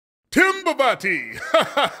Timbavati!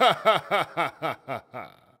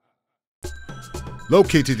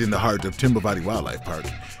 Located in the heart of Timbavati Wildlife Park,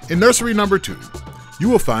 in nursery number 2, you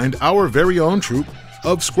will find our very own troop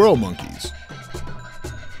of squirrel monkeys.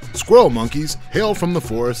 Squirrel monkeys hail from the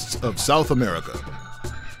forests of South America.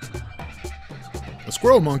 A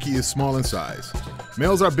squirrel monkey is small in size.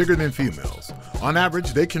 Males are bigger than females. On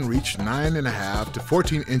average, they can reach 9.5 to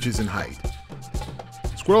 14 inches in height.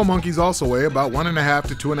 Squirrel monkeys also weigh about 1.5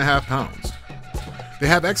 to 2.5 pounds. They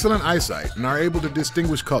have excellent eyesight and are able to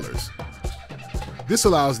distinguish colors. This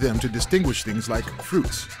allows them to distinguish things like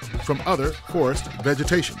fruits from other forest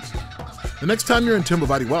vegetations. The next time you're in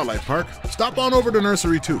Timbavati Wildlife Park, stop on over to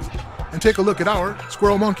Nursery 2 and take a look at our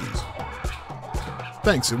squirrel monkeys.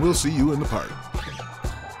 Thanks, and we'll see you in the park.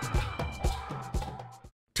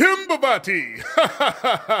 Timbavati!